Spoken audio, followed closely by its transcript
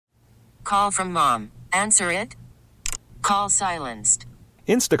Call from mom. Answer it. Call silenced.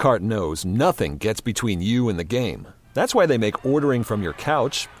 Instacart knows nothing gets between you and the game. That's why they make ordering from your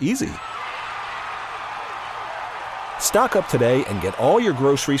couch easy. Stock up today and get all your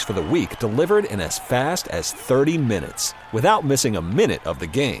groceries for the week delivered in as fast as 30 minutes without missing a minute of the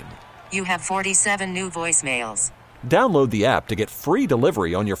game. You have 47 new voicemails. Download the app to get free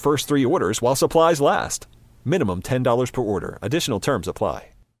delivery on your first 3 orders while supplies last. Minimum $10 per order. Additional terms apply.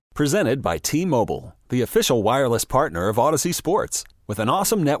 Presented by T-Mobile, the official wireless partner of Odyssey Sports. With an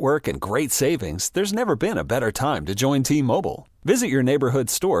awesome network and great savings, there's never been a better time to join T-Mobile. Visit your neighborhood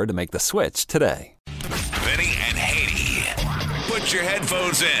store to make the switch today. Vinny and Haney. Put your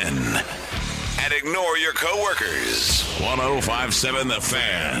headphones in and ignore your coworkers. 105.7 The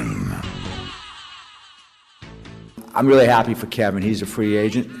Fan. I'm really happy for Kevin. He's a free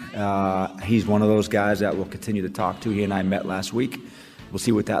agent. He's one of those guys that we'll continue to talk to. He and I met last week. We'll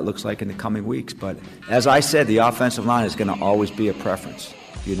see what that looks like in the coming weeks. But as I said, the offensive line is going to always be a preference.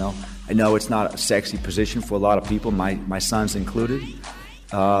 You know, I know it's not a sexy position for a lot of people, my sons included.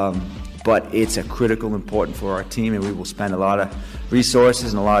 But it's a critical, important for our team, and we will spend a lot of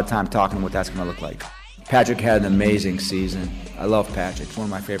resources and a lot of time talking what that's going to look like. Patrick had an amazing season. I love Patrick. He's one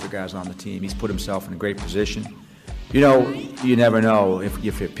of my favorite guys on the team. He's put himself in a great position. You know, you never know if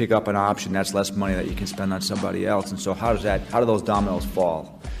you pick up an option, that's less money that you can spend on somebody else. And so how do those dominoes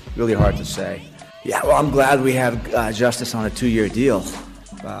fall? Really hard to say. Yeah, well, I'm glad we have Justice on a 2-year deal.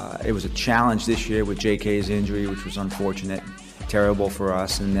 It was a challenge this year with JK's injury, which was unfortunate, terrible for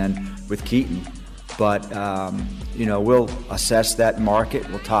us, and then with Keaton. But, you know, we'll assess that market.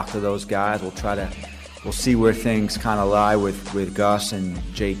 We'll talk to those guys. We'll see where things kind of lie with Gus and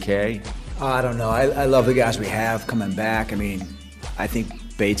JK. I don't know. I love the guys we have coming back. I mean, I think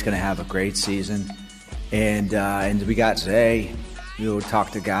Bates going to have a great season. And we got Zay. We'll talk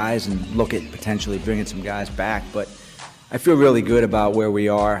to guys and look at potentially bringing some guys back. But I feel really good about where we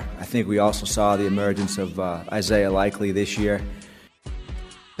are. I think we also saw the emergence of Isaiah Likely this year.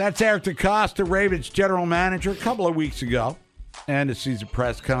 That's Eric DeCosta, Ravens general manager, a couple of weeks ago. And a season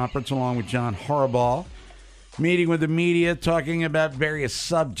press conference along with John Harbaugh. Meeting with the media, talking about various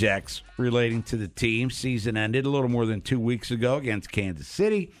subjects relating to the team. Season ended a little more than 2 weeks ago against Kansas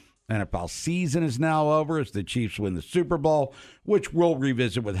City. NFL season is now over as the Chiefs win the Super Bowl, which we'll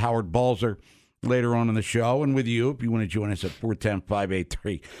revisit with Howard Balzer later on in the show. And with you, if you want to join us at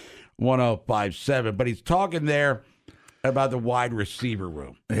 410-583-1057. But he's talking there about the wide receiver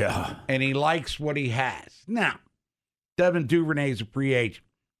room. Yeah. And he likes what he has. Now, Devin Duvernay is a free agent.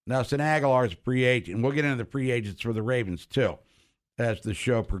 Nelson Aguilar is a free agent. And we'll get into the free agents for the Ravens, too, as the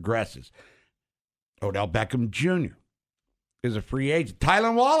show progresses. Odell Beckham Jr. is a free agent.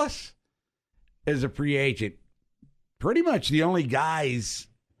 Tylan Wallace is a free agent. Pretty much the only guys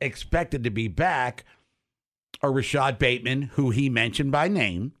expected to be back are Rashad Bateman, who he mentioned by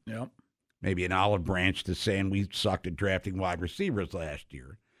name. Yep. Maybe an olive branch to saying we sucked at drafting wide receivers last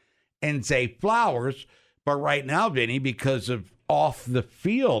year. And Zay Flowers. But right now, Vinny, because of off the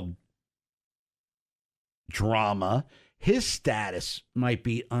field drama, his status might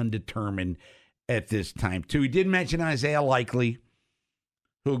be undetermined at this time, too. He did mention Isaiah Likely,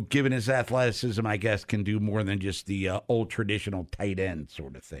 who, given his athleticism, I guess, can do more than just the old traditional tight end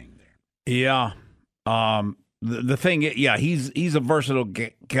sort of thing there. Yeah. The thing, yeah, he's a versatile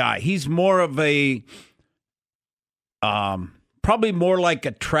guy. He's more of a, probably more like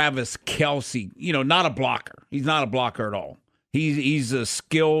a Travis Kelce, not a blocker. He's not a blocker at all. He's a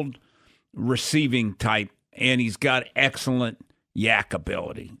skilled receiving type, and he's got excellent yak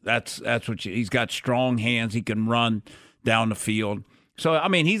ability. That's what he's got strong hands. He can run down the field. So, I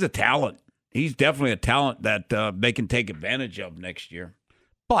mean, he's a talent. He's definitely a talent that they can take advantage of next year.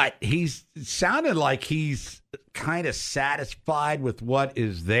 But he's sounded like he's kind of satisfied with what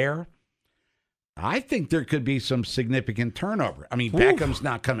is there. I think there could be some significant turnover. I mean, Beckham's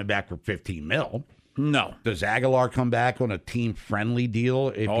not coming back for $15 million. No. Does Aguilar come back on a team-friendly deal?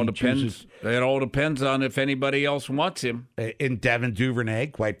 It all depends. It all depends on if anybody else wants him. And Devin Duvernay,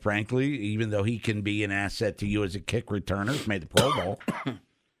 quite frankly, even though he can be an asset to you as a kick returner, he's made the Pro Bowl.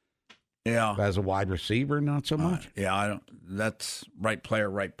 Yeah. As a wide receiver, not so much. Yeah, I don't. That's right player,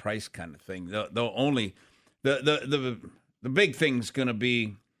 right price kind of thing. The big thing's going to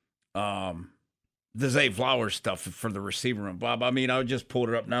be the Zay Flowers stuff for the receiver room, Bob. I mean, I just pulled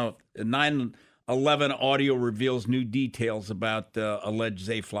it up now. 9/11 audio reveals new details about alleged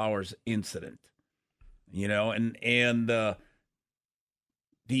Zay Flowers incident. And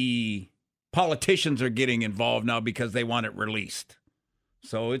the politicians are getting involved now because they want it released.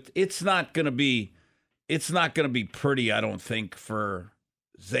 So it's not going to be pretty, I don't think, for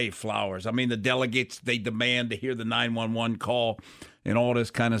Zay Flowers. I mean, the delegates, they demand to hear the 911 call and all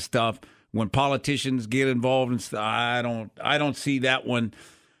this kind of stuff. When politicians get involved in stuff, I don't see that one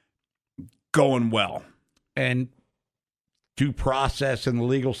going well. And due process in the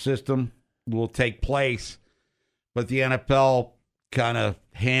legal system will take place, but the NFL kind of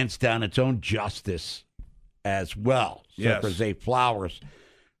hands down its own justice as well. So yes. For Zay Flowers,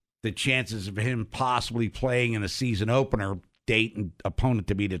 the chances of him possibly playing in a season opener, date and opponent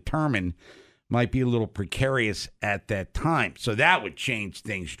to be determined, might be a little precarious at that time. So that would change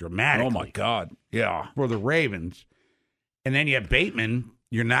things dramatically. Oh, my God. Yeah. For the Ravens. And then you have Bateman.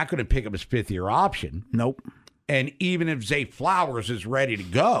 You're not going to pick up his fifth-year option. Nope. And even if Zay Flowers is ready to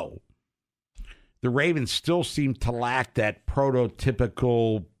go, the Ravens still seem to lack that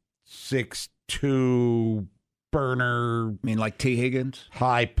prototypical 6'2", burner. I mean, like T. Higgins?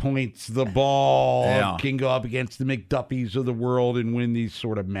 High points the ball, Yeah. can go up against the McDuffies of the world and win these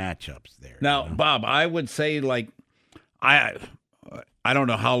sort of matchups there. Now, Bob, I would say, like, I don't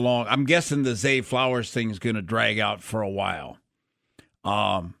know how long. I'm guessing the Zay Flowers thing is going to drag out for a while.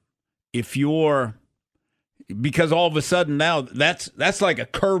 Because all of a sudden now that's like a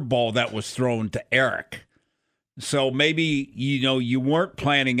curveball that was thrown to Eric. So maybe, you weren't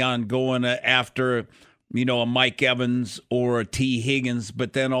planning on going after, a Mike Evans or a T. Higgins,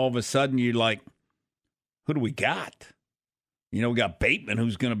 but then all of a sudden you're like, who do we got? We got Bateman,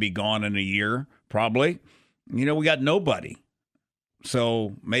 who's going to be gone in a year, probably. We got nobody.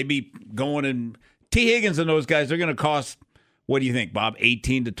 So maybe going in T. Higgins and those guys, they're going to cost, what do you think, Bob?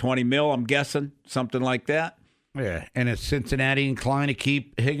 18 to 20 mil, I'm guessing, something like that. Yeah, and is Cincinnati inclined to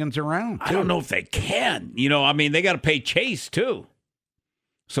keep Higgins around, too? I don't know if they can. They got to pay Chase, too.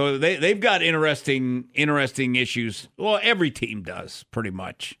 So they've got interesting issues. Well, every team does, pretty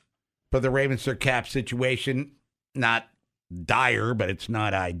much. But the Ravens, their cap situation, not dire, but it's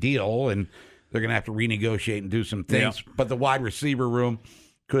not ideal, and they're going to have to renegotiate and do some things. Yeah. But the wide receiver room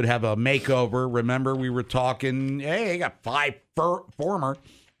could have a makeover. Remember, we were talking, hey, they got 5 former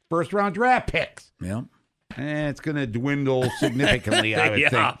first-round draft picks. Yeah. And it's going to dwindle significantly, I would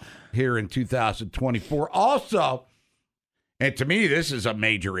think, here in 2024. Also, and to me, this is a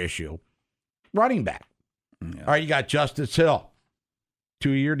major issue, running back. Yeah. All right, you got Justice Hill.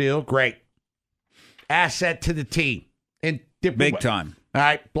 2-year deal, great. Asset to the team. In big ways. Time. All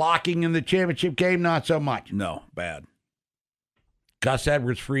right, blocking in the championship game, not so much. No, bad. Gus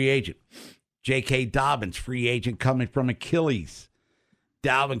Edwards, free agent. J.K. Dobbins, free agent coming from Achilles.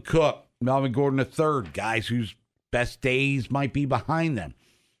 Dalvin Cook, Melvin Gordon III, guys whose best days might be behind them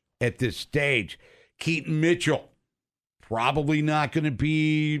at this stage. Keaton Mitchell, probably not going to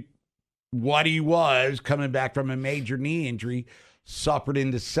be what he was coming back from a major knee injury suffered in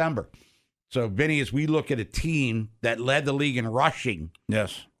December. So, Vinny, as we look at a team that led the league in rushing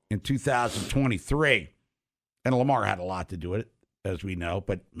in 2023, and Lamar had a lot to do with it, as we know,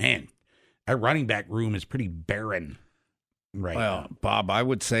 but, man, our running back room is pretty barren right now. Bob, I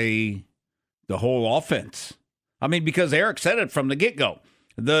would say the whole offense. I mean, because Eric said it from the get-go.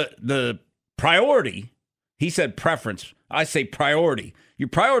 The priority, he said preference. I say priority. Your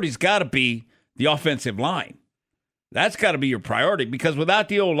priority's got to be the offensive line. That's got to be your priority, because without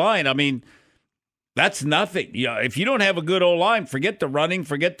the O-line, I mean, that's nothing. If you don't have a good O-line, forget the running,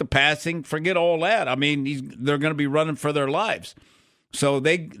 forget the passing, forget all that. I mean, they're going to be running for their lives. So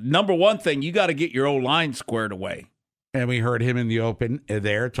number one thing, you got to get your O-line squared away. And we heard him in the open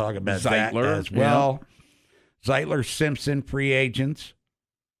there talk about Zeitler that as well. Yeah. Zeitler, Simpson, free agents.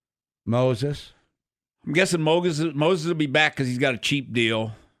 Moses. I'm guessing Moses will be back because he's got a cheap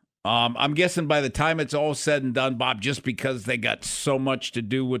deal. I'm guessing by the time it's all said and done, Bob, just because they got so much to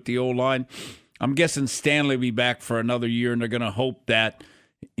do with the O-line, I'm guessing Stanley will be back for another year, and they're going to hope that,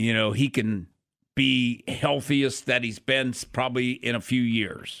 he can be healthiest that he's been probably in a few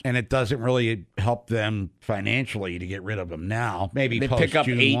years. And it doesn't really help them financially to get rid of him now. Maybe they post pick up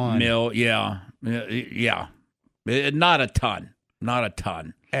June 8 1. mil. Yeah. Not a ton.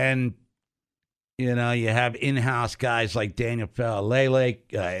 And, you have in-house guys like Daniel Falalele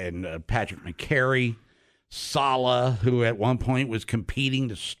and Patrick McCary, Saleh, who at one point was competing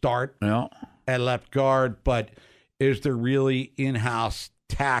to start at left guard. But is there really in-house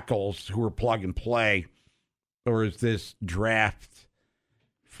tackles who are plug and play, or is this draft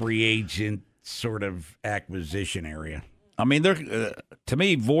free agent sort of acquisition area? I mean, to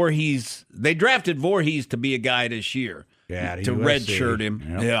me, they drafted Voorhees to be a guy this year, to redshirt him.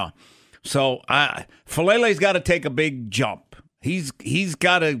 Yep. Yeah. So Falele's got to take a big jump. He's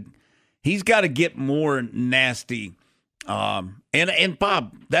got to get more nasty. And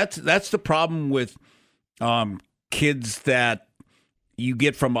Bob, that's the problem with kids that you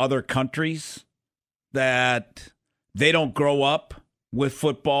get from other countries that they don't grow up with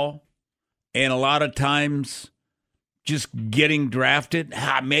football, and a lot of times just getting drafted,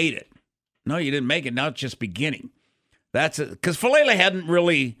 I made it. No, you didn't make it. Now it's just beginning. That's it. Because Falele hadn't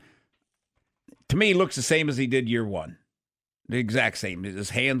really, to me, he looks the same as he did year one. The exact same.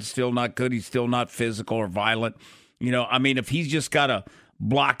 His hand's still not good. He's still not physical or violent. I mean, if he's just got a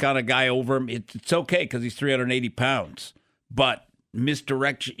block on a guy over him, it's okay because he's 380 pounds. But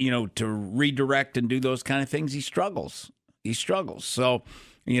misdirection, to redirect and do those kind of things, he struggles. So,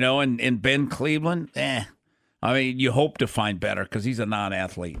 and Ben Cleveland, I mean, you hope to find better because he's a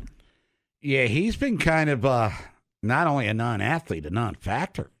non-athlete. Yeah, he's been kind of not only a non-athlete, a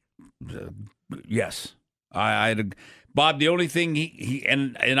non-factor. Yes. Bob, the only thing he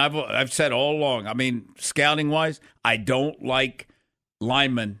and I've said all along, I mean, scouting-wise, I don't like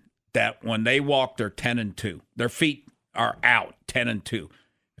linemen that when they walk, they're 10-2. Their feet are out 10-2.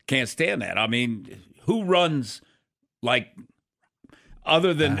 I can't stand that. I mean, who runs like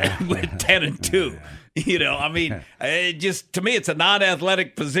other than 10-2? I mean, to me, it's a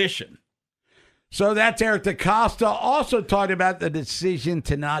non-athletic position. So that's Eric DeCosta. Also talking about the decision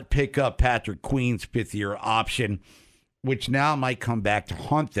to not pick up Patrick Queen's fifth-year option, which now might come back to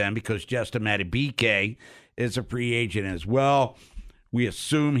haunt them because Justin Madubuike is a free agent as well. We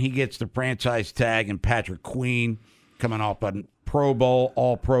assume he gets the franchise tag, and Patrick Queen, coming off a Pro Bowl,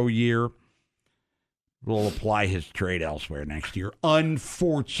 All-Pro year, will apply his trade elsewhere next year,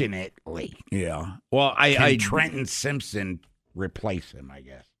 unfortunately. Yeah. Well, Can Trenton Simpson replace him, I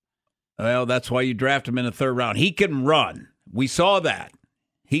guess? Well, that's why you draft him in the third round. He can run. We saw that.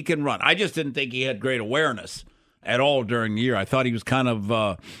 He can run. I just didn't think he had great awareness at all during the year. I thought he was kind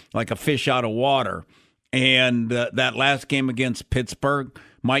of like a fish out of water. And that last game against Pittsburgh,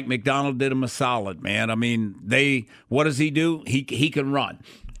 Mike McDonald did him a solid, man. I mean, what does he do? He can run.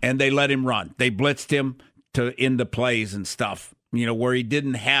 And they let him run. They blitzed him into plays and stuff, where he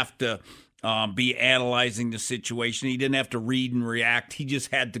didn't have to be analyzing the situation. He didn't have to read and react. He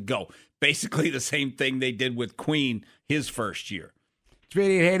just had to go. Basically the same thing they did with Queen his first year. It's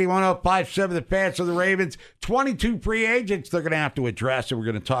Vinny and Haney, 105.7 The Fans of the Ravens. 22 free agents they're going to have to address, and we're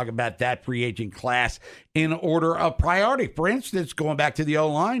going to talk about that free agent class in order of priority. For instance, going back to the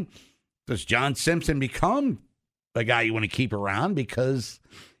O-line, does John Simpson become the guy you want to keep around because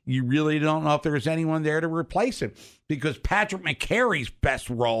you really don't know if there's anyone there to replace him? Because Patrick McCarry's best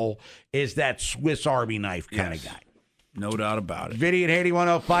role is that Swiss Army knife kind of guy. No doubt about it. Vinny and Haney,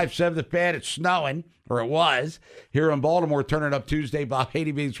 105.7 The Fan. It's snowing, or it was, here in Baltimore. Turning up Tuesday. Bob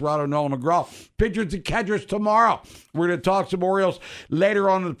Haney, Vinny Serrato, Nolan McGraw. Pitchers and catchers tomorrow. We're going to talk some Orioles later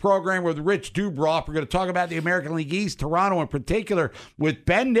on in the program with Rich Dubroff. We're going to talk about the American League East, Toronto in particular, with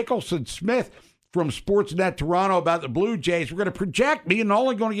Ben Nicholson-Smith from Sportsnet Toronto about the Blue Jays. We're going to project, me and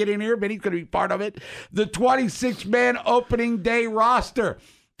Nolan going to get in here, Vinny's going to be part of it, the 26-man opening day roster.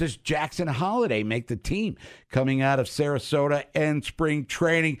 Does Jackson Holiday make the team coming out of Sarasota and spring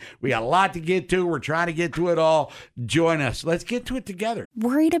training? We got a lot to get to. We're trying to get to it all. Join us. Let's get to it together.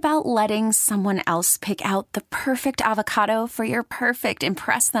 Worried about letting someone else pick out the perfect avocado for your perfect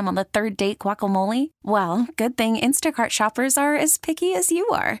impress them on the third date guacamole? Well, good thing Instacart shoppers are as picky as you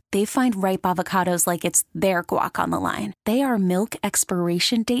are. They find ripe avocados like it's their guac on the line. They are milk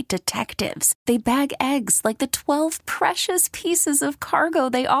expiration date detectives. They bag eggs like the 12 precious pieces of cargo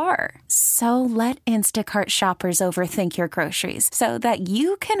they are. So let Instacart shoppers overthink your groceries so that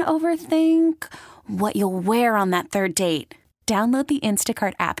you can overthink what you'll wear on that third date. Download the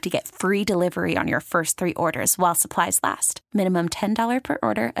Instacart app to get free delivery on your first 3 orders while supplies last. Minimum $10 per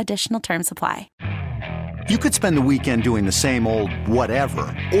order. Additional terms apply. You could spend the weekend doing the same old whatever,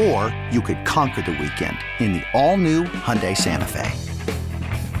 or you could conquer the weekend in the all-new Hyundai Santa Fe.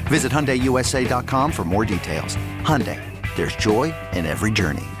 Visit HyundaiUSA.com for more details. Hyundai, there's joy in every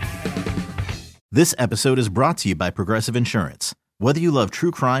journey. This episode is brought to you by Progressive Insurance. Whether you love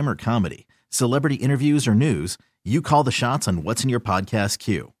true crime or comedy, celebrity interviews or news, you call the shots on what's in your podcast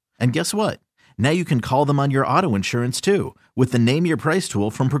queue. And guess what? Now you can call them on your auto insurance too with the Name Your Price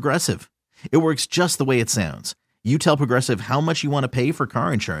tool from Progressive. It works just the way it sounds. You tell Progressive how much you want to pay for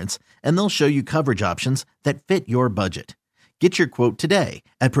car insurance, and they'll show you coverage options that fit your budget. Get your quote today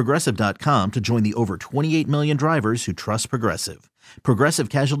at Progressive.com to join the over 28 million drivers who trust Progressive. Progressive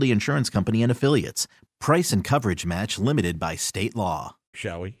Casualty Insurance Company and Affiliates. Price and coverage match limited by state law.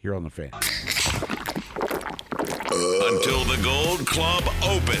 Shall we? Here on The Fan. Until the Gold Club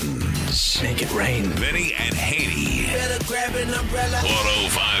opens. Make it rain. Vinny and Haney. Better grab an umbrella.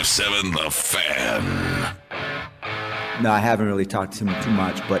 105.7 The Fan. No, I haven't really talked to him too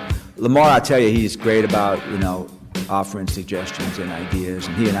much, but Lamar, I'll tell you, he's great about, offering suggestions and ideas.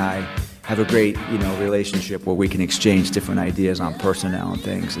 And he and I have a great, relationship where we can exchange different ideas on personnel and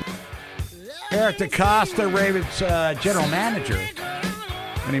things. Eric DeCosta, Ravens general manager,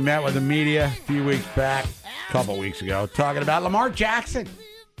 when he met with the media a few weeks back, a couple weeks ago, talking about Lamar Jackson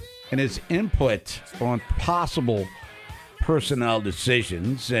and his input on possible personnel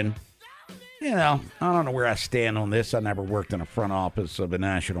decisions. And, I don't know where I stand on this. I never worked in a front office of a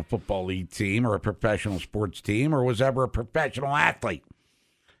National Football League team or a professional sports team or was ever a professional athlete.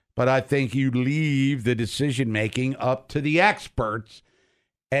 But I think you leave the decision-making up to the experts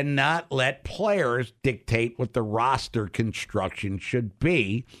and not let players dictate what the roster construction should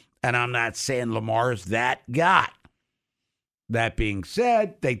be. And I'm not saying Lamar's that guy. That being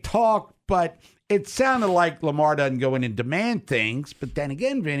said, they talk, but it sounded like Lamar doesn't go in and demand things. But then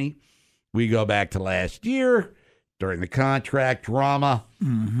again, Vinny, we go back to last year during the contract drama.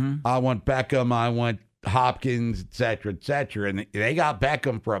 Mm-hmm. I want Beckham, I want Hopkins, et cetera, and they got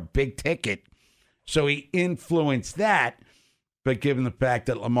Beckham for a big ticket. So he influenced that. But given the fact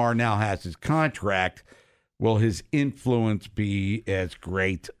that Lamar now has his contract, will his influence be as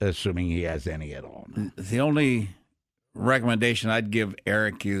great, assuming he has any at all? The only recommendation I'd give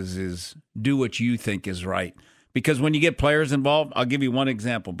Eric is do what you think is right. Because when you get players involved, I'll give you one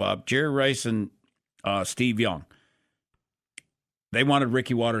example, Bob. Jerry Rice and Steve Young, they wanted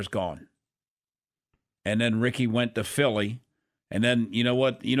Ricky Watters gone. And then Ricky went to Philly. And then you know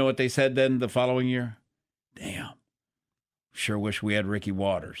what they said then the following year? Damn. Sure wish we had Ricky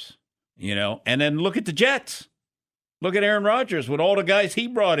Watters. And then look at the Jets. Look at Aaron Rodgers with all the guys he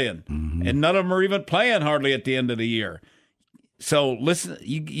brought in. Mm-hmm. And none of them are even playing hardly at the end of the year. So listen,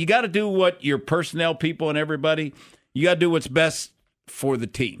 you got to do what your personnel people and everybody, you got to do what's best for the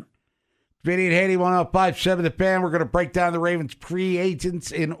team. Vinny and Haiti, 105.7 The Fan. We're going to break down the Ravens' free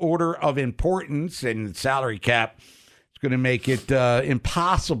agents in order of importance, and the salary cap is going to make it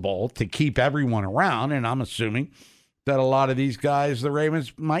impossible to keep everyone around, and I'm assuming that a lot of these guys, the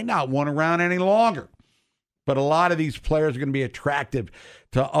Ravens, might not want around any longer. But a lot of these players are going to be attractive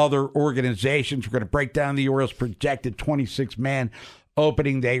to other organizations. We're going to break down the Orioles' projected 26-man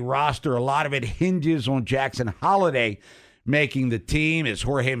opening day roster. A lot of it hinges on Jackson Holliday making the team. Is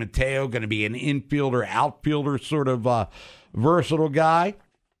Jorge Mateo going to be an infielder, outfielder sort of versatile guy?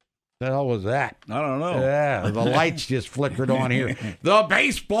 The hell was that? I don't know. Yeah, the lights just flickered on here. The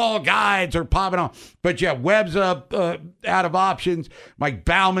baseball guides are popping on. But yeah, Webb's out of options. Mike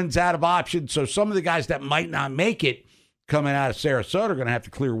Bauman's out of options. So some of the guys that might not make it coming out of Sarasota are going to have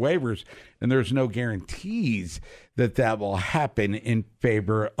to clear waivers, and there's no guarantees that will happen in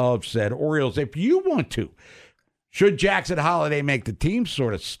favor of said Orioles. If you want to, should Jackson Holliday make the team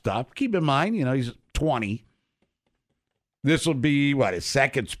sort of stuff, keep in mind, he's 20. This will be, his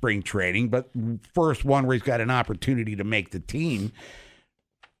second spring training, but first one where he's got an opportunity to make the team.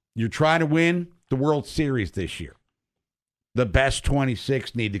 You're trying to win the World Series this year. The best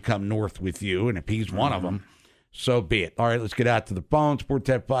 26 need to come north with you, and if he's one of them, so be it. All right, let's get out to the phone.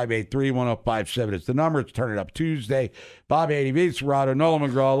 Sportech 583-1057 is the number. It's Turn It Up Tuesday. Bob Haiti, Vince Serrato, Nolan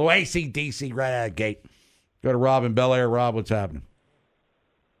McGraw, AC/DC right out of the gate. Go to Rob in Bel Air. Rob, what's happening?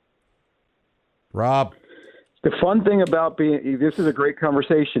 Rob. The fun thing about this is a great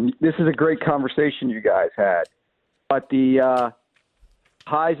conversation. This is a great conversation you guys had. But the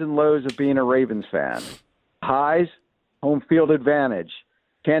highs and lows of being a Ravens fan. Highs, home field advantage.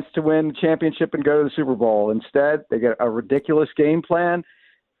 Chance to win the championship and go to the Super Bowl. Instead, they get a ridiculous game plan.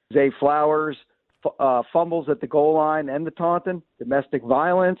 Zay Flowers fumbles at the goal line and the taunting. Domestic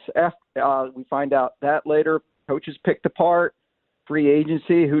violence. We find out that later. Coaches picked apart. Free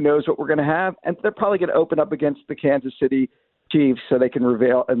agency, who knows what we're going to have. And they're probably going to open up against the Kansas City Chiefs so they can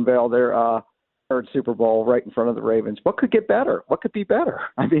unveil their third Super Bowl right in front of the Ravens. What could get better? What could be better?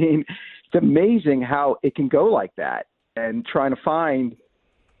 I mean, it's amazing how it can go like that. And trying to find,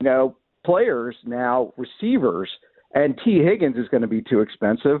 players now, receivers, and T. Higgins is going to be too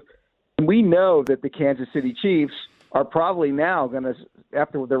expensive. And we know that the Kansas City Chiefs are probably now going to,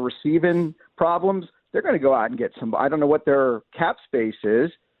 after their receiving problems, they're going to go out and get some. I don't know what their cap space is.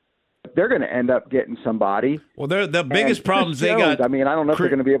 But they're going to end up getting somebody. Well, the biggest problems they got. I mean, I don't know if they're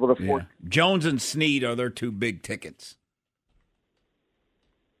going to be able to afford. Yeah. Jones and Snead are their two big tickets.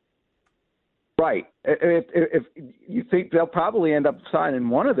 Right. If you think they'll probably end up signing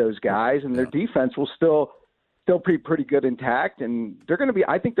one of those guys, and their defense will still be pretty good intact, and they're going to be.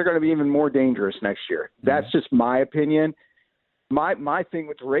 I think they're going to be even more dangerous next year. That's just my opinion. My thing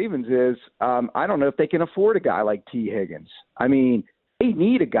with the Ravens is I don't know if they can afford a guy like T. Higgins. I mean, they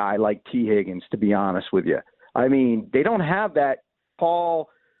need a guy like T. Higgins, to be honest with you. I mean, they don't have that tall,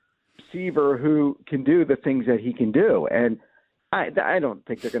 receiver who can do the things that he can do. And I don't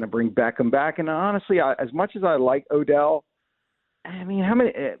think they're going to bring Beckham back. And honestly, as much as I like Odell, I mean,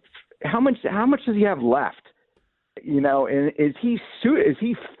 how much does he have left? And is he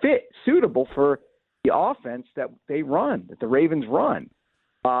suitable for the offense that they run, that the Ravens run?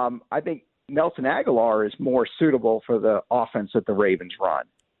 I think Nelson Aguilar is more suitable for the offense that the Ravens run.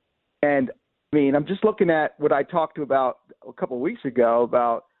 And I mean, I'm just looking at what I talked about a couple of weeks ago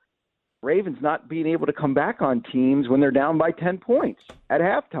about Ravens not being able to come back on teams when they're down by 10 points at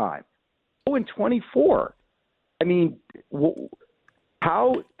halftime. 0-24. I mean,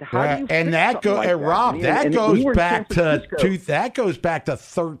 how do you? And that goes, like Rob. That goes back to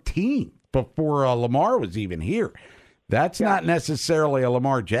 13 before Lamar was even here. That's not necessarily a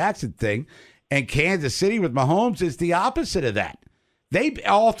Lamar Jackson thing. And Kansas City with Mahomes is the opposite of that.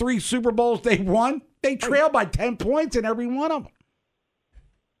 All 3 Super Bowls they won, they trailed by 10 points in every one of them.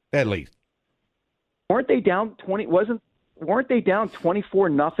 At least. Weren't they down 20? Weren't they down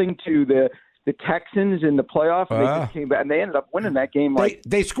 24-0 to the Texans in the playoffs? And they just came back and they ended up winning that game.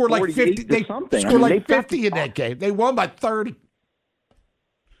 They scored like 50. They scored like 50 in that game. They won by 30.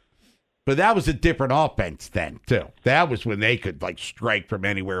 But that was a different offense then too. That was when they could strike from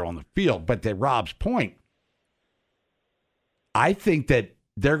anywhere on the field. But to Rob's point, I think that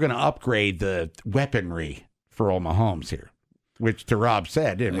they're going to upgrade the weaponry for old Mahomes here. Which to Rob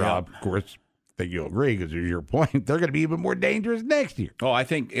said, and Rob, of course, I think you'll agree because it's your point. They're going to be even more dangerous next year. Oh, I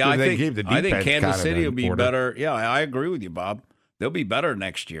think Kansas City will be better. Yeah, I agree with you, Bob. They'll be better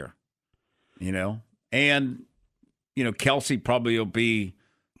next year. And Kelsey probably will be.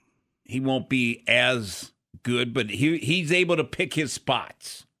 He won't be as good, but he's able to pick his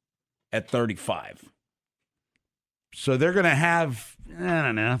spots at 35. So they're going to have, I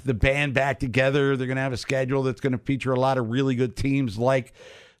don't know, the band back together. They're going to have a schedule that's going to feature a lot of really good teams like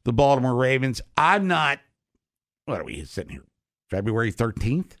the Baltimore Ravens. I'm not, what are we sitting here, February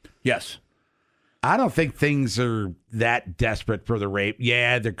 13th? Yes. I don't think things are that desperate for the Ravens.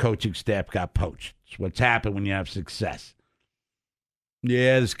 Yeah, their coaching staff got poached. It's what's happened when you have success.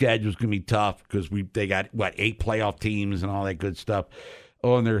 Yeah, the schedule's going to be tough because they got, 8 playoff teams and all that good stuff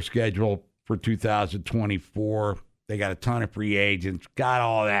on their schedule for 2024. They got a ton of free agents, got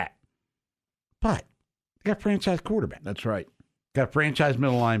all that. But they got a franchise quarterback. That's right. Got a franchise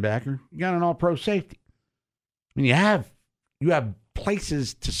middle linebacker. You got an all-pro safety. I mean, you have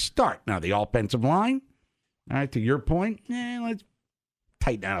places to start. Now, the offensive line, all right, to your point, let's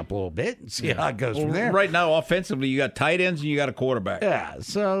tighten that up a little bit and see how it goes from there. Right now, offensively, you got tight ends and you got a quarterback. Yeah,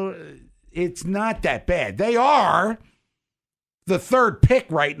 so it's not that bad. They are the 3rd pick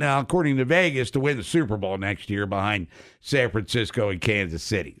right now, according to Vegas, to win the Super Bowl next year behind San Francisco and Kansas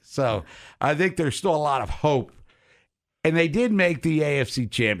City. So I think there's still a lot of hope. And they did make the AFC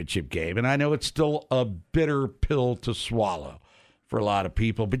Championship game, and I know it's still a bitter pill to swallow for a lot of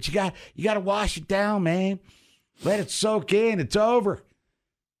people, but you got to wash it down, man. Let it soak in. It's over.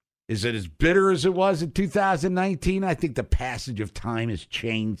 Is it as bitter as it was in 2019? I think the passage of time has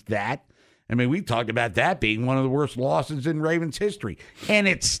changed that. I mean, we talked about that being one of the worst losses in Ravens history, and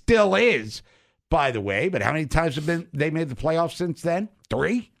it still is, by the way. But how many times have they made the playoffs since then?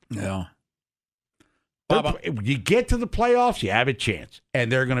 3? Yeah. You get to the playoffs, you have a chance,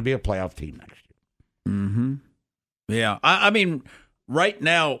 and they're going to be a playoff team next year. Mm-hmm. Yeah. I mean, right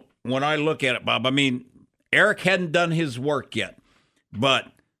now, when I look at it, Bob, I mean, Eric hadn't done his work yet,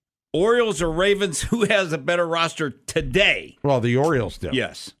 but Orioles or Ravens, who has a better roster today? Well, the Orioles do.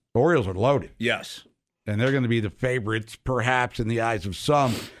 Yes. The Orioles are loaded. Yes. And they're going to be the favorites, perhaps in the eyes of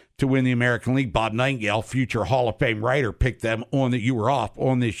some, to win the American League. Bob Nightingale, future Hall of Fame writer, picked them you were off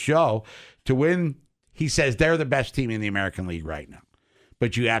on this show to win. He says they're the best team in the American League right now.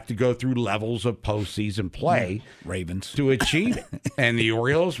 But you have to go through levels of postseason play, Ravens, to achieve it. And the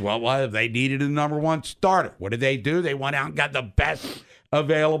Orioles, well, they needed a number 1 starter. What did they do? They went out and got the best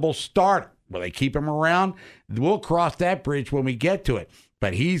available starter. Will they keep him around? We'll cross that bridge when we get to it.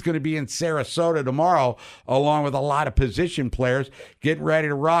 But he's going to be in Sarasota tomorrow, along with a lot of position players getting ready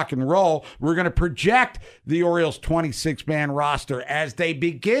to rock and roll. We're going to project the Orioles' 26-man roster as they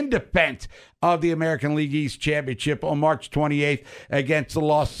begin defense of the American League East Championship on March 28th against the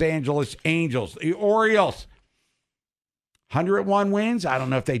Los Angeles Angels. The Orioles, 101 wins. I don't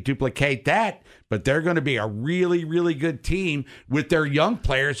know if they duplicate that, but they're going to be a really, really good team with their young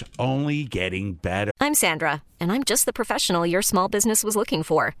players only getting better. I'm Sandra, and I'm just the professional your small business was looking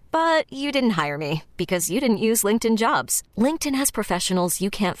for. But you didn't hire me because you didn't use LinkedIn Jobs. LinkedIn has professionals you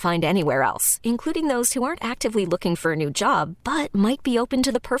can't find anywhere else, including those who aren't actively looking for a new job, but might be open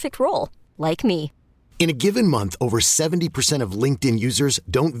to the perfect role, like me. In a given month, over 70% of LinkedIn users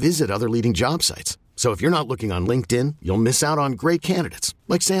don't visit other leading job sites. So if you're not looking on LinkedIn, you'll miss out on great candidates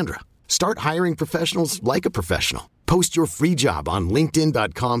like Sandra. Start hiring professionals like a professional. Post your free job on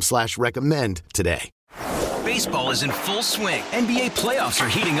linkedin.com/recommend today. Baseball is in full swing. NBA playoffs are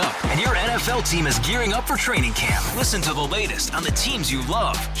heating up, and your NFL team is gearing up for training camp. Listen to the latest on the teams you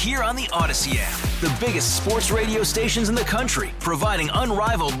love here on the Odyssey app. The biggest sports radio stations in the country, providing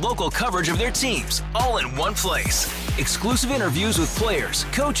unrivaled local coverage of their teams, all in one place. Exclusive interviews with players,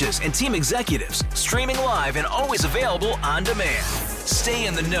 coaches, and team executives, streaming live and always available on demand. Stay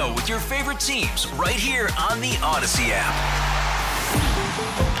in the know with your favorite teams right here on the Odyssey app.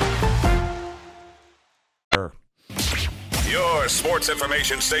 Your sports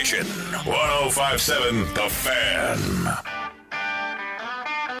information station, 105.7 The Fan.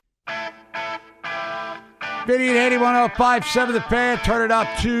 Vinny and 81.057 The Fan. Turn it up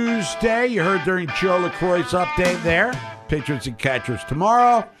Tuesday. You heard during Joe LaCroix's update there. Pitchers and catchers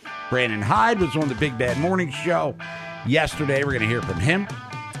tomorrow. Brandon Hyde was on the Big Bad Morning Show yesterday. We're going to hear from him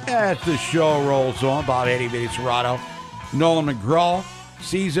as the show rolls on. Bob Eddy, Vinny Serrato, Nolan McGraw.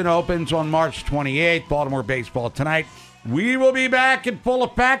 Season opens on March 28th. Baltimore baseball tonight. We will be back in full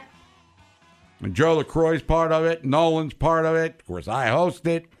effect. And Joe LaCroix's part of it. Nolan's part of it. Of course, I host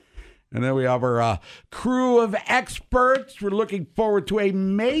it. And then we have our crew of experts. We're looking forward to a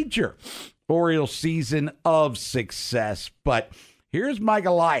major Orioles season of success. But here's Mike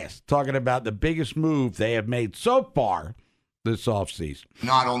Elias talking about the biggest move they have made so far this offseason.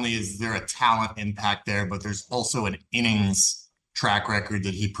 Not only is there a talent impact there, but there's also an innings track record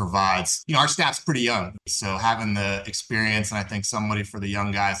that he provides. You know, our staff's pretty young, so having the experience and I think somebody for the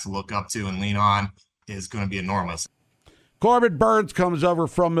young guys to look up to and lean on is going to be enormous. Corbin Burns comes over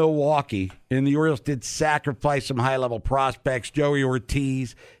from Milwaukee, and the Orioles did sacrifice some high-level prospects. Joey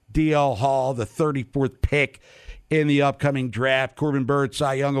Ortiz, D.L. Hall, the 34th pick in the upcoming draft. Corbin Burns,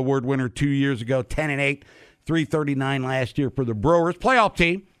 Cy Young Award winner 2 years ago, 10-8, 339 last year for the Brewers. Playoff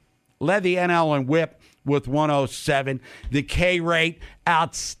team, led the NL in whip with 107. The K rate,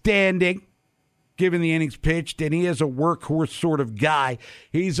 outstanding, given the innings pitched, and he is a workhorse sort of guy.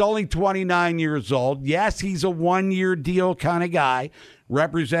 He's only 29 years old. Yes, he's a one-year deal kind of guy,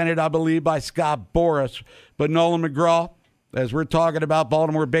 represented, I believe, by Scott Boras. But Nolan McGraw, as we're talking about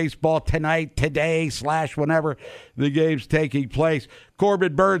Baltimore baseball tonight, today, / whenever the game's taking place,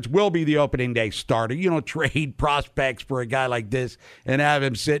 Corbin Burns will be the opening day starter. You don't trade prospects for a guy like this and have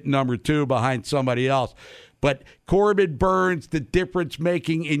him sit number 2 behind somebody else. But Corbin Burns, the difference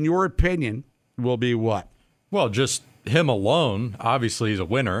making, in your opinion, will be what? Well, just him alone. Obviously, he's a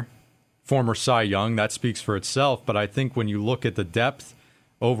winner. Former Cy Young, that speaks for itself. But I think when you look at the depth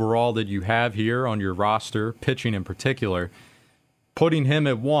overall that you have here on your roster, pitching in particular, putting him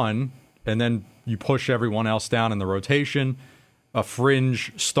at 1, and then you push everyone else down in the rotation. A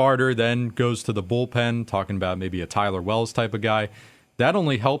fringe starter then goes to the bullpen, talking about maybe a Tyler Wells type of guy. That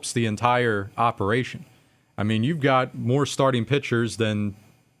only helps the entire operation. I mean, you've got more starting pitchers than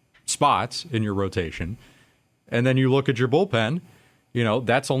spots in your rotation. And then you look at your bullpen, you know,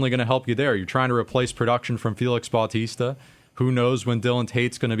 that's only going to help you there. You're trying to replace production from Felix Bautista. Who knows when Dylan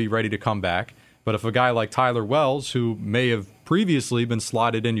Tate's going to be ready to come back. But if a guy like Tyler Wells, who may have previously been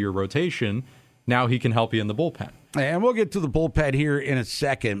slotted into your rotation, now he can help you in the bullpen. And we'll get to the bullpen here in a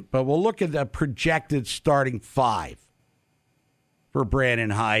second, but we'll look at the projected starting 5 for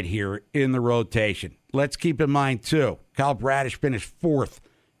Brandon Hyde here in the rotation. Let's keep in mind, too, Kyle Bradish finished 4th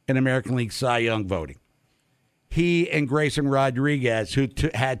in American League Cy Young voting. He and Grayson Rodriguez, who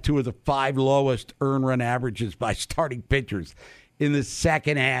had 2 of the 5 lowest earned run averages by starting pitchers in the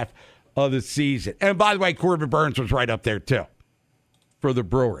second half of the season. And by the way, Corbin Burns was right up there, too, for the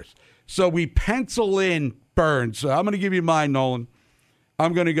Brewers. So we pencil in Burns. So I'm going to give you mine, Nolan.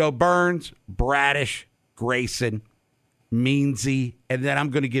 I'm going to go Burns, Bradish, Grayson, Meansy, and then I'm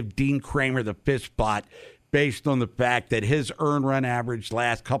going to give Dean Kramer the 5th spot based on the fact that his earned run average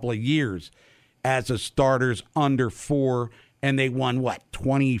last couple of years as a starter's under 4, and they won,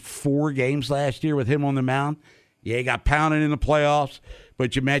 24 games last year with him on the mound? Yeah, he got pounded in the playoffs,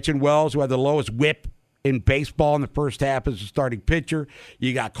 but you mentioned Wells, who had the lowest whip in baseball in the first half as a starting pitcher.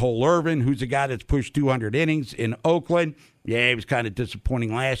 You got Cole Irvin, who's a guy that's pushed 200 innings in Oakland. Yeah, he was kind of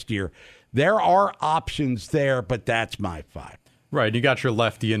disappointing last year. There are options there, but that's my 5. Right, you got your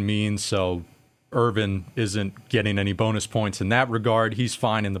lefty in Means, so Irvin isn't getting any bonus points in that regard. He's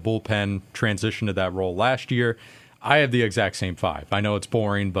fine in the bullpen, transition to that role last year. I have the exact same 5. I know it's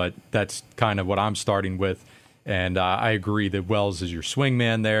boring, but that's kind of what I'm starting with. And I agree that Wells is your swing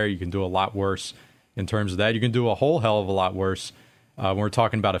man there. You can do a lot worse in terms of that. You can do a whole hell of a lot worse when we're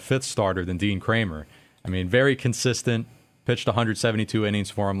talking about a 5th starter than Dean Kramer. I mean, very consistent. Pitched 172 innings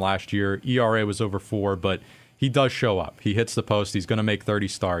for him last year. ERA was over 4, but he does show up. He hits the post. He's going to make 30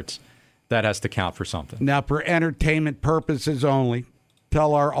 starts. That has to count for something. Now, for entertainment purposes only,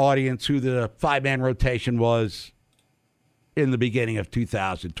 tell our audience who the 5-man rotation was in the beginning of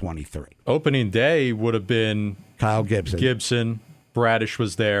 2023. Opening day would have been Kyle Gibson. Bradish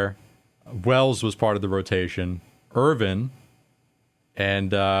was there. Wells was part of the rotation. Irvin.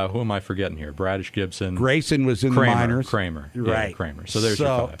 And who am I forgetting here? Bradish, Gibson. Grayson was in Kramer, the minors. Kramer. Right. Yeah, Kramer. So there's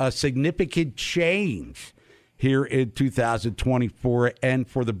your 5. A significant change here in 2024 and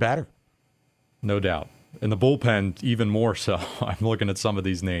for the better. No doubt. And the bullpen, even more so. I'm looking at some of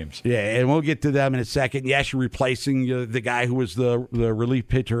these names. Yeah, and we'll get to them in a second. Yes, you're replacing the guy who was the relief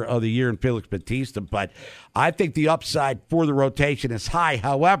pitcher of the year in Felix Bautista, but I think the upside for the rotation is high.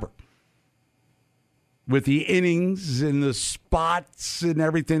 However, with the innings and the spots and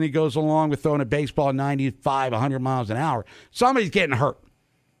everything that goes along with throwing a baseball 95, 100 miles an hour, somebody's getting hurt.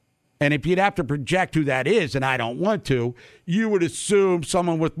 And if you'd have to project who that is, and I don't want to, you would assume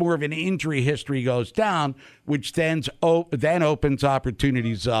someone with more of an injury history goes down, which then opens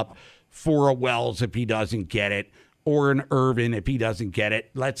opportunities up for a Wells if he doesn't get it, or an Irvin if he doesn't get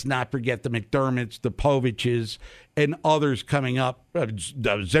it. Let's not forget the McDermotts, the Poviches, and others coming up.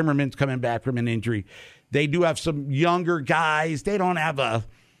 Zimmerman's coming back from an injury. They do have some younger guys. They don't have a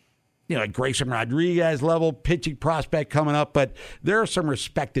like Grayson Rodriguez level pitching prospect coming up, but there are some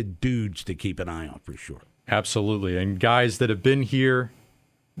respected dudes to keep an eye on for sure. Absolutely. And guys that have been here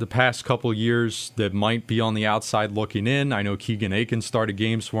the past couple years that might be on the outside looking in. I know Keegan Aiken started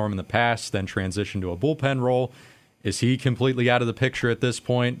games for him in the past, then transitioned to a bullpen role. Is he completely out of the picture at this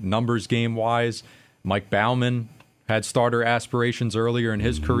point, numbers game-wise? Mike Baumann had starter aspirations earlier in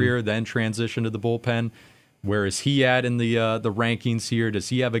his career, then transitioned to the bullpen. Where is he at in the rankings here? Does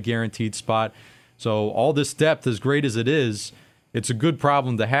he have a guaranteed spot? So all this depth, as great as it is, it's a good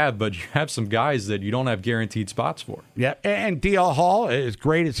problem to have, but you have some guys that you don't have guaranteed spots for. Yeah, and D.L. Hall, as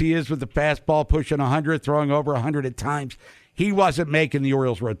great as he is with the fastball pushing 100, throwing over 100 at times, he wasn't making the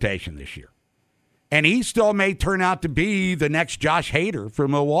Orioles rotation this year. And he still may turn out to be the next Josh Hader from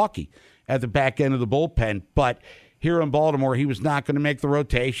Milwaukee at the back end of the bullpen, but here in Baltimore, he was not going to make the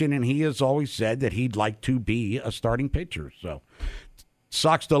rotation, and he has always said that he'd like to be a starting pitcher. So,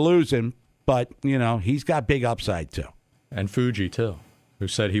 sucks to lose him, but, he's got big upside, too. And Fuji, too, who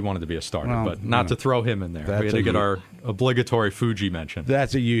said he wanted to be a starter, well, but not to throw him in there. We had to get our obligatory Fuji mention.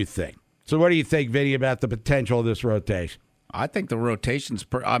 That's a youth thing. So what do you think, Vinny, about the potential of this rotation? I think the rotation's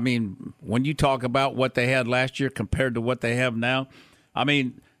when you talk about what they had last year compared to what they have now,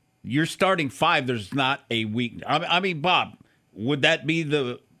 you're starting 5. There's not a weak. Bob, would that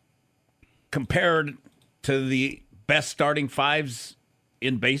be compared to the best starting 5s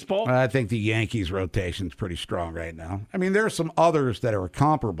in baseball? I think the Yankees rotation's pretty strong right now. There are some others that are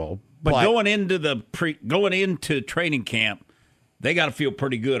comparable, but going into training camp, they got to feel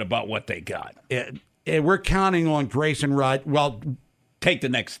pretty good about what they got. We're counting on Grayson take the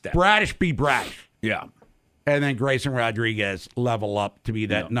next step. Bradish be Bradish. Yeah. And then Grayson Rodriguez level up to be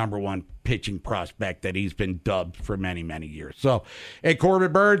that number one pitching prospect that he's been dubbed for many, many years. So, and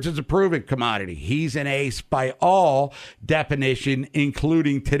Corbin Burns is a proven commodity. He's an ace by all definition,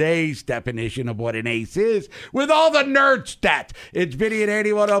 including today's definition of what an ace is, with all the nerd stats. It's Vinny at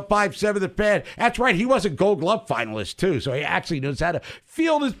 81057 The Fan. That's right, he was a Gold Glove finalist, too, so he actually knows how to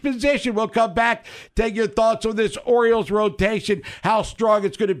field his position. We'll come back, take your thoughts on this Orioles rotation, how strong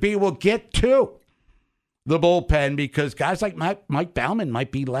it's going to be. We'll get to the bullpen because guys like Mike Baumann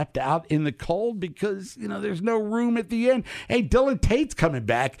might be left out in the cold because, there's no room at the end. Hey, Dylan Tate's coming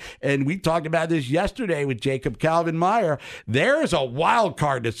back, and we talked about this yesterday with Jacob Calvin-Meyer. There's a wild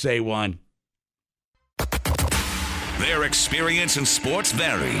card to say one. Their experience in sports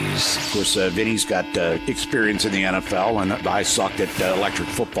varies. Of course, Vinny's got experience in the NFL, and I sucked at electric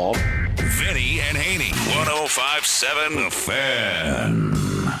football. Vinny and Haney, 105.7 The Fan.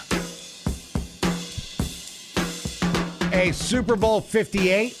 A Super Bowl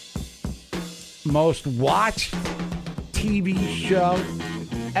 58 most watched TV show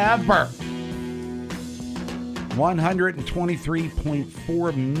ever.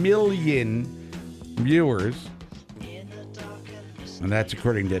 123.4 million viewers. And that's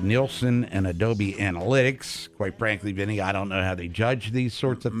according to Nielsen and Adobe Analytics. Quite frankly, Vinny, I don't know how they judge these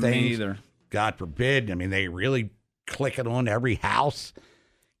sorts of things. Me either. God forbid. They really click it on every house.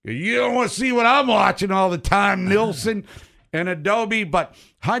 You don't want to see what I'm watching all the time, Nielsen and Adobe, but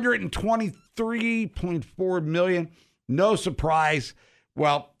 123.4 million. No surprise.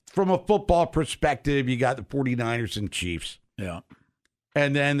 Well, from a football perspective, you got the 49ers and Chiefs. Yeah.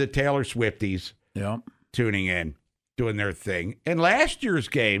 And then the Taylor Swifties. tuning in, doing their thing. And last year's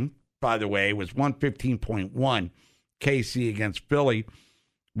game, by the way, was 115.1 KC against Philly,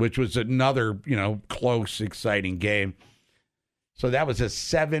 which was another, close, exciting game. So that was a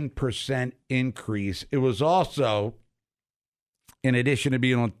 7% increase. It was also, in addition to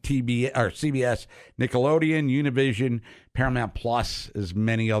being on CBS, Nickelodeon, Univision, Paramount Plus, as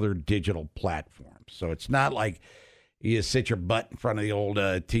many other digital platforms. So it's not like you just sit your butt in front of the old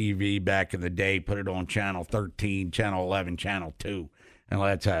TV back in the day, put it on Channel 13, Channel 11, Channel 2, and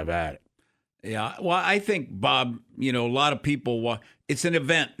let's have at it. Yeah, well, I think, Bob, a lot of people, it's an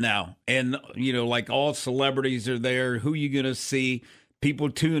event now. And, like all celebrities are there. Who you going to see?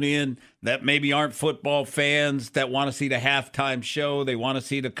 People tune in that maybe aren't football fans, that want to see the halftime show. They want to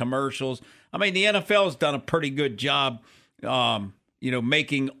see the commercials. I mean, the NFL's done a pretty good job,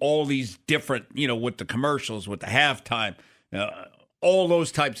 making all these different, with the commercials, with the halftime, all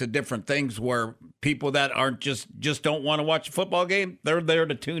those types of different things where people that aren't just don't want to watch a football game, they're there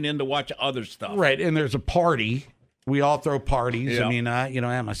to tune in to watch other stuff. Right, and there's a party. We all throw parties. Yeah. I mean, I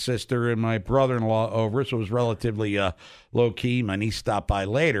had my sister and my brother-in-law over, so it was relatively low-key. My niece stopped by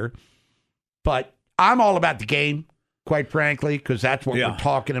later. But I'm all about the game, quite frankly, because that's what we're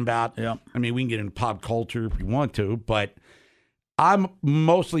talking about. Yeah. I mean, we can get into pop culture if we want to, but I'm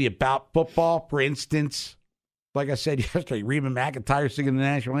mostly about football. For instance, like I said yesterday, Reba McEntire singing the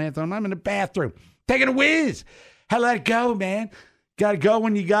national anthem. I'm in the bathroom taking a whiz. Had to let it go, man. Got to go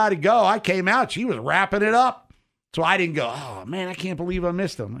when you got to go. I came out. She was wrapping it up. So I didn't go, oh, man, I can't believe I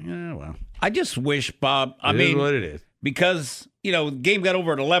missed them. Like, yeah, well. I just wish, Bob, It is what it is. Because, the game got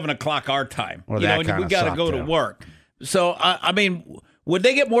over at 11 o'clock our time. Well, and we got to go to work. So, I mean, would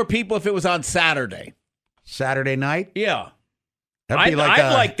they get more people if it was on Saturday? Saturday night? Yeah. That'd be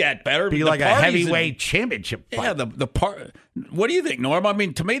I'd like that better. Be The like a parties heavyweight championship fight. Yeah, the part. What do you think, Norm? I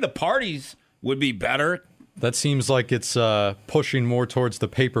mean, to me, the parties would be better. That seems like it's pushing more towards the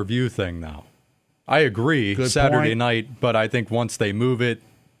pay-per-view thing now. I agree, Good Saturday point. night, but I think once they move it,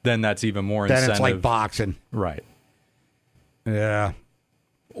 then that's even more Then incentive. it's like boxing. Right. Yeah.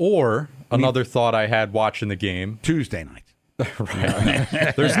 Or another thought I had watching the game. Tuesday night.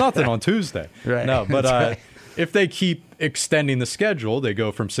 Right. There's nothing on Tuesday. Right. No, but That's right. if they keep extending the schedule, they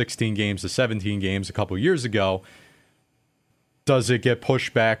go from 16 games to 17 games a couple years ago, does it get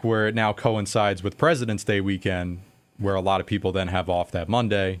pushed back where it now coincides with President's Day weekend, where a lot of people then have off that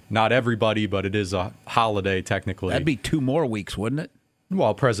Monday? Not everybody, but it is a holiday technically. That'd be 2 more weeks, wouldn't it?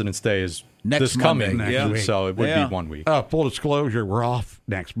 Well, President's Day is Next this Monday, coming, next week. so it would Yeah. be 1 week. Full disclosure, we're off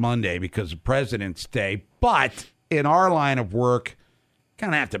next Monday because of President's Day. But in our line of work,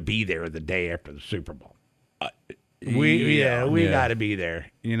 kind of have to be there the day after the Super Bowl. We got to be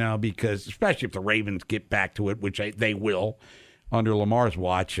there, because especially if the Ravens get back to it, which they will under Lamar's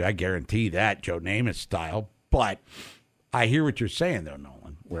watch. I guarantee that, Joe Namath style. But I hear what you're saying, though,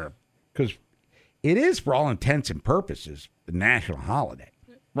 Nolan, because it is, for all intents and purposes, the national holiday.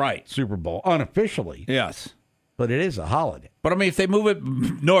 Right. Super Bowl, unofficially. Yes. But it is a holiday. But, I mean, if they move it,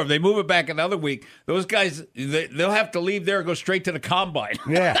 Norm, they move it back another week, those guys, they'll have to leave there and go straight to the combine.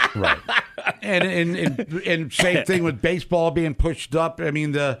 Yeah, right. And same thing with baseball being pushed up. I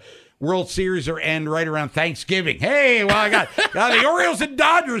mean, the World Series are end right around Thanksgiving. Hey, well, I got the Orioles and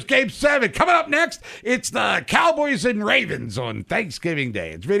Dodgers, Game 7. Coming up next, it's the Cowboys and Ravens on Thanksgiving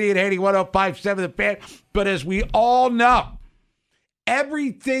Day. It's Vinny and Haney, 105.7 The Fan. But as we all know,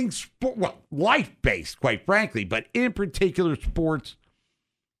 everything's life-based, quite frankly, but in particular sports,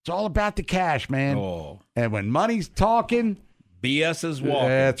 it's all about the cash, man. Oh. And when money's talking, BS is walking.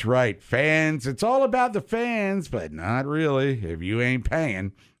 That's right. Fans, it's all about the fans, but not really if you ain't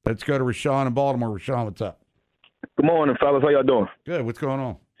paying. Let's go to Rashawn in Baltimore. Rashawn, what's up? Good morning, fellas. How y'all doing? Good. What's going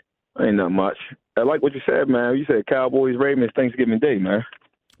on? Ain't not much. I like what you said, man. You said Cowboys, Ravens, Thanksgiving Day, man.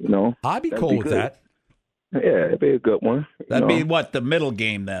 I'd be cool with that. Yeah, it'd be a good one. That'd be what, the middle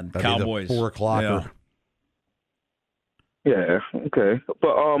game then? That'd Cowboys. be the 4 o'clocker. Yeah, okay. But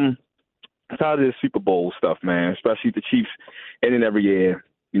I'm tired of this Super Bowl stuff, man, especially the Chiefs ending every year.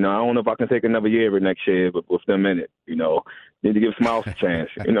 I don't know if I can take another year next year, but with them in it, need to give some else a chance,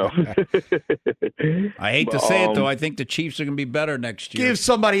 I hate to say it, though. I think the Chiefs are going to be better next year. Give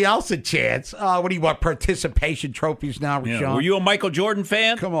somebody else a chance. What do you want, participation trophies now, Rashawn? Yeah. Were you a Michael Jordan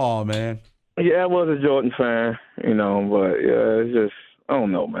fan? Come on, man. Yeah, I was a Jordan fan, but yeah, it's just, I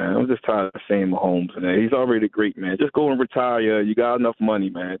don't know, man. I'm just tired of seeing Mahomes, man. He's already great, man. Just go and retire. You got enough money,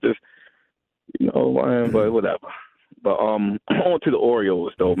 man. Just, but whatever. But on to the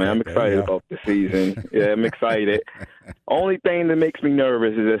Orioles, though, man. I'm excited about the season. Yeah, I'm excited. Only thing that makes me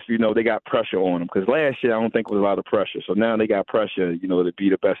nervous is if, they got pressure on them. Because last year, I don't think it was a lot of pressure. So now they got pressure, to be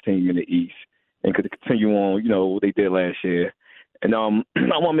the best team in the East. and could continue on, what they did last year. And I want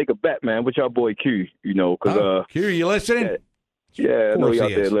to make a bet, man, with y'all boy Q, because Q, you listening? Yeah, I know you out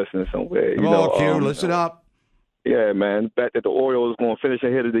there listening somewhere. Come on, Q, listen up. Yeah, man, bet that the Orioles going to finish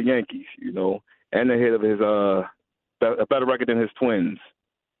ahead of the Yankees, and ahead of his a better record than his Twins.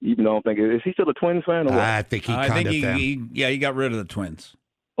 Even though I'm thinking, is he still a Twins fan? Or what? I think he he got rid of the Twins.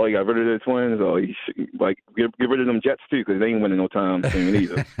 Oh, he got rid of the Twins. Oh, he should, get rid of them Jets too, because they ain't winning no time soon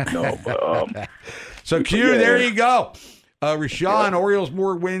either. So Q, there you go. Rashawn, Orioles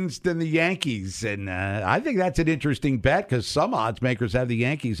more wins than the Yankees, and I think that's an interesting bet because some odds makers have the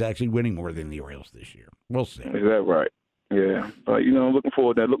Yankees actually winning more than the Orioles this year. We'll see. Is that right? Yeah, but I'm looking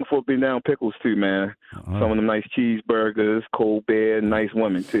forward to that. Looking forward to being down pickles too, man. Some of them nice cheeseburgers, cold beer, nice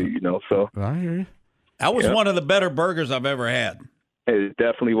women too. So I hear you. That was one of the better burgers I've ever had. It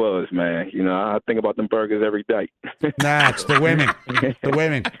definitely was, man. I think about them burgers every day. Nah, it's the women. The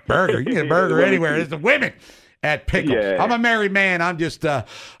women. Burger. You can get a burger anywhere. It's the women at Pickles. Yeah. I'm a married man. I'm just, I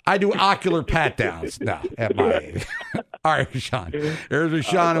do ocular pat downs now at my age. All right, Rashawn. There's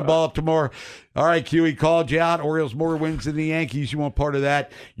Rashawn in Baltimore. All right, Q, he called you out. Orioles more wins than the Yankees. You want part of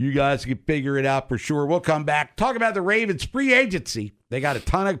that? You guys can figure it out for sure. We'll come back. Talk about the Ravens free agency. They got a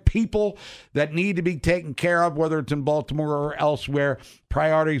ton of people that need to be taken care of, whether it's in Baltimore or elsewhere.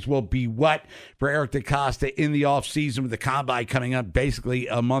 Priorities will be what for Eric DeCosta in the offseason with the combine coming up basically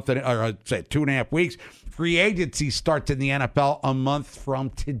a month, or I'd say 2.5 weeks. Free agency starts in the NFL a month from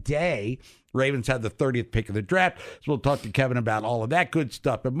today. Ravens had the 30th pick of the draft, so we'll talk to Kevin about all of that good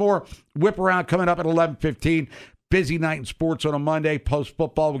stuff and more. Whip around coming up at 11:15. Busy night in sports on a Monday.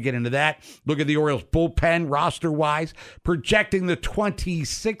 Post-football, we'll get into that. Look at the Orioles bullpen roster-wise, projecting the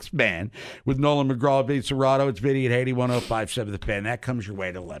 26th man with Nolan McGraw, Vinny Serrato. It's Vinny at 81.057 The Pen. That comes your way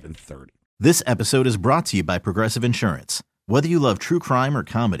at 11:30. This episode is brought to you by Progressive Insurance. Whether you love true crime or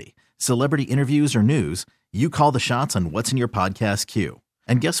comedy, celebrity interviews or news, you call the shots on what's in your podcast queue.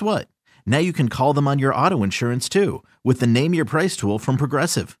 And guess what? Now you can call them on your auto insurance too with the Name Your Price tool from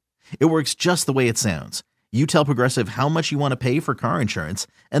Progressive. It works just the way it sounds. You tell Progressive how much you want to pay for car insurance,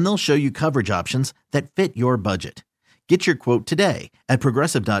 and they'll show you coverage options that fit your budget. Get your quote today at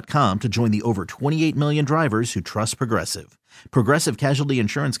Progressive.com to join the over 28 million drivers who trust Progressive. Progressive Casualty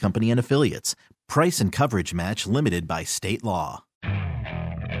Insurance Company and Affiliates. Price and coverage match limited by state law.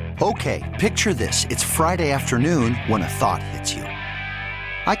 Okay, picture this. It's Friday afternoon when a thought hits you.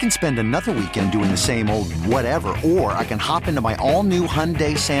 I can spend another weekend doing the same old whatever, or I can hop into my all-new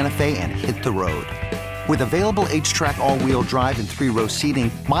Hyundai Santa Fe and hit the road. With available H-Track all-wheel drive and 3-row seating,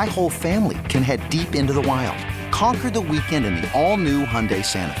 my whole family can head deep into the wild. Conquer the weekend in the all-new Hyundai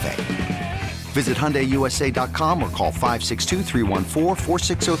Santa Fe. Visit HyundaiUSA.com or call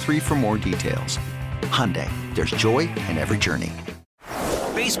 562-314-4603 for more details. Hyundai, there's joy in every journey.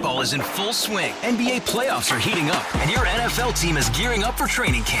 Baseball is in full swing. NBA playoffs are heating up, and your NFL team is gearing up for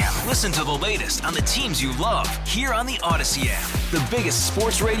training camp. Listen to the latest on the teams you love here on the Odyssey app. The biggest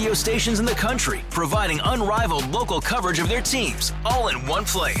sports radio stations in the country, providing unrivaled local coverage of their teams, all in one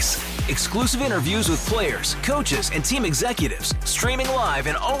place. Exclusive interviews with players, coaches, and team executives, streaming live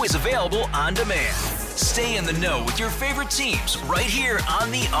and always available on demand. Stay in the know with your favorite teams right here on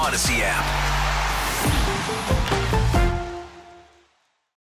the Odyssey app.